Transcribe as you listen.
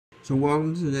So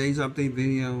welcome to today's update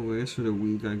video. Rest for the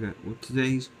week I got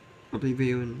today's update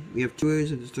video, and we have 2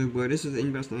 areas of disturbed where this is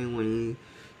Invest 91E.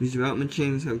 These development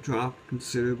changes have dropped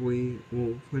considerably.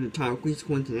 Well, for the time, at least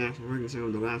according to the National Hurricane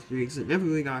Center, the last 3 weeks, it never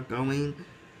really got going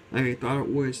like I thought it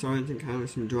would. It's starting to encounter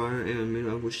some drier air and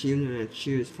mid-level shielding, and that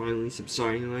shear is finally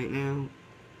subsiding right now.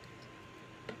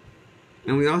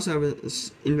 And we also have a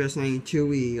Invest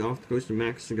 92E off the coast of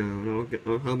Mexico, and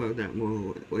I'll talk about that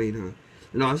more later.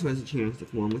 It also has a chance to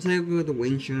form. Let's take a look at the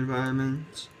wind shear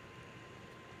environment.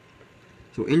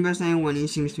 So Invest 91E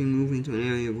seems to be moving into an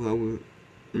area of lower,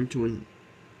 Invest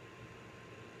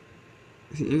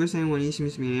 91E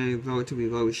seems to be an area of relatively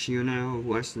low shear now, of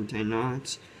less than 10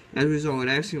 knots. As a result,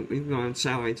 even on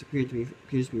satellites appears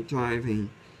to be thriving.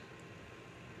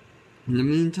 In the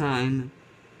meantime,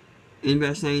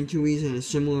 Invest 92E is in a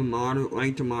similar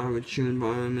light to moderate shear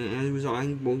environment. As a result, I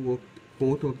think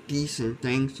both look decent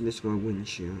thanks to this low wind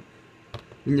shear.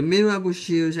 And the mid-level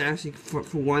shear is actually for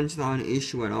once not an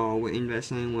issue at all with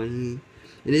Invest 91E.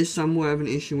 It is somewhat of an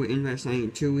issue with Invest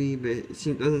 92E, but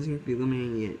it doesn't seem to be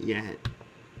eliminating it yet.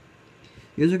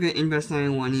 If you look at Invest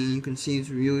 91E, you can see it's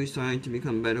really starting to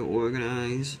become better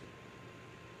organized.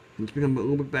 It's become a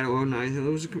little bit better organized. It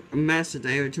was a mess a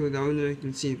day or two ago. You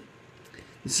can see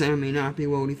the center may not be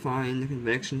well defined, the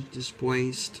convection's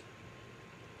displaced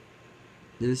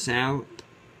to the south.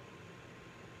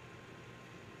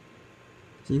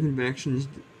 See, convections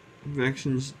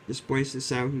displaced to the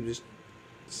south and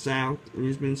and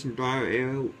there's been some drier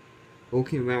air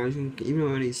walking around. You can even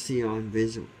already see on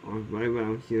right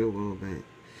around here a little bit.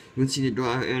 You can see the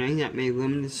drier air, and I think that may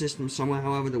limit the system somewhat.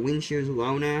 However, the wind shear is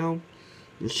low now.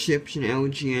 The ships and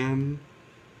LGM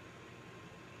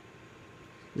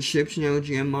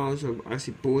models are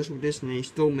actually bullish with this, and they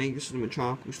still make this system a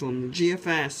tropical storm. The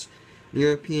GFS, the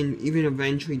European, even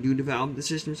eventually do develop the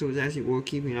system, so it's actually worth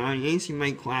keeping an eye on. ANC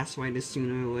might classify this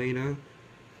sooner or later.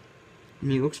 I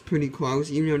mean, it looks pretty close,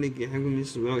 even though they have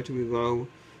this relatively low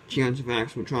chance of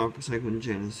actual tropical cyclone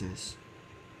genesis.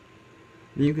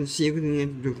 And you can see everything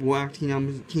at the deflecting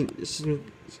numbers. The system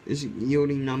is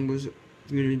yielding numbers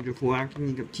through the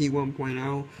deflecting of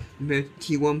T1.0 compared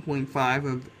to T1.5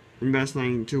 of Invest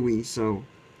 92E. So,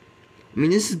 I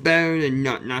mean, this is better than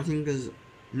nothing because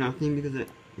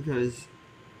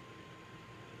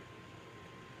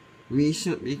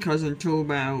until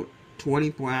about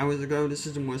 24 hours ago, the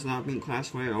system was not being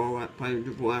classified at all by the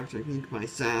deflect technique by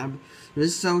SAB.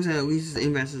 This shows that at least the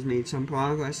Invest has made some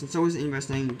progress, and so is Invest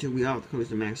 92E off the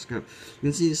coast of Mexico. You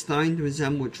can see it's starting to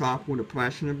resemble a tropical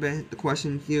depression a bit. The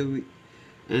question here, and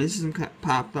this system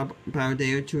popped up about a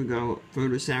day or two ago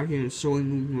further south here and slowly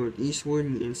moving northeastward,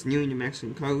 and it's nearing the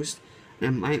Mexican coast.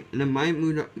 And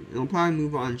it'll probably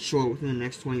move on shore within the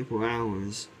next 24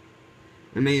 hours.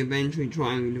 It may eventually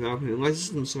try and redevelop it. Unless the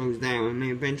system slows down, it may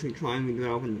eventually try and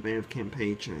redevelop in the Bay of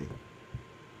Campeche.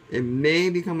 It may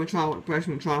become a tropical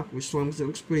depression with tropical storms. It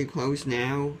looks pretty close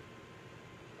now.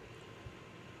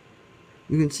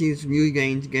 You can see it's really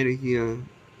getting together here.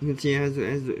 You can see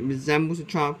it resembles a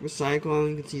tropical cyclone.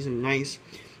 You can see some nice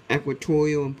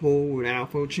equatorial and polar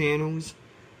alpha channels.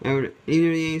 Even though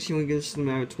the ANC only gives them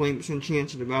a 20%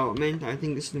 chance of development, I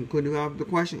think this system could develop. The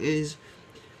question is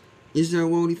there a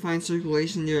well-defined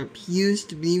circulation? There appears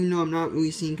to be, even though I'm not really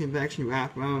seeing convection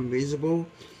wrap around visible,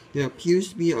 there appears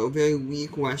to be a very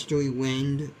weak westerly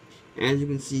wind, as you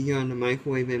can see here on the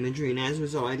microwave imagery, and as a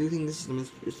result, I do think this system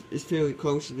is fairly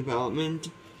close to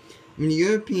development. I mean, the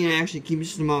European actually keeps the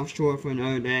system offshore for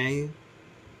another day.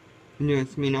 Even though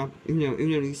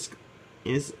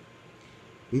it's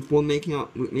before making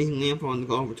landfall in the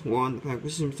Gulf of Tonkin, the fact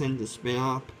systems tend to spin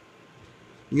up.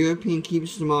 European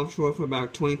keeps them offshore for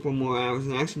about 24 more hours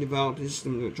and actually developed the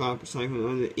system to a tropical cyclone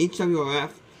under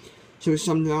HWRF. So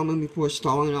some development before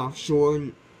stalling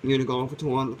offshore near the Gulf of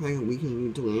Tonkin, the fact that we can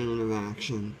need to land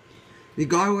interaction.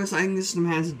 Regardless, I think this system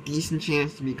has a decent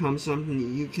chance to become something.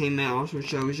 The UK map also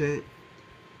shows it.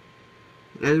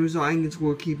 As a result, I think it's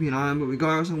worth keeping an eye on, but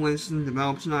regardless of when the system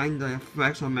develops tonight, the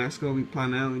effects on Mexico will be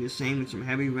primarily the same with some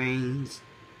heavy rains.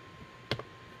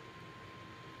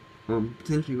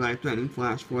 Potentially life-threatening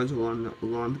flash floods along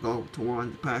the Gulf of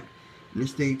Tonkin, in the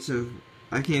states of,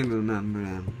 I can't even remember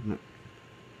them.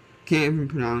 Can't even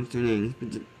pronounce their names,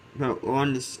 but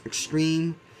on this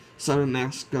extreme southern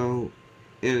Mexico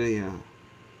area.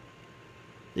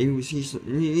 These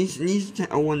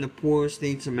are one of the poorest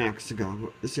states of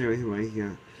Mexico, this area right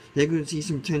here. They could see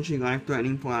some potentially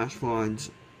life-threatening flash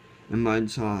floods and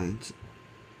mudslides.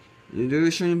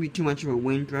 There shouldn't be too much of a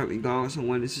wind threat regardless of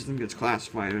when the system gets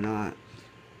classified or not.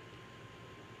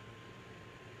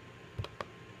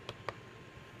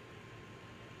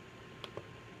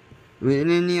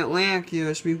 And in the Atlantic,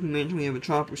 as we mentioned, we have a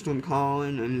tropical storm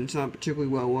calling, and it's not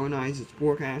particularly well organized. It's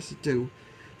forecasted to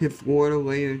hit Florida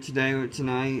later today or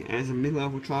tonight as a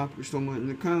mid-level tropical storm. And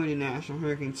the currently National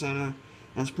Hurricane Center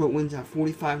has put winds at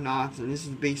 45 knots, and this is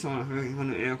based on a Hurricane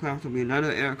Hunter aircraft. There'll be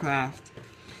another aircraft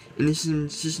in this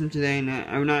system today, and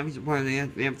I would not be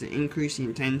surprised they have to increase the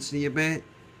intensity a bit.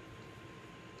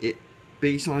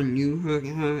 Based on new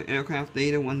Hurricane Hunter aircraft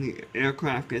data when the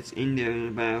aircraft gets in there in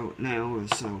about an hour or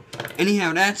so.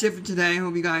 Anyhow, that's it for today.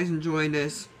 Hope you guys enjoyed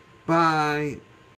this. Bye.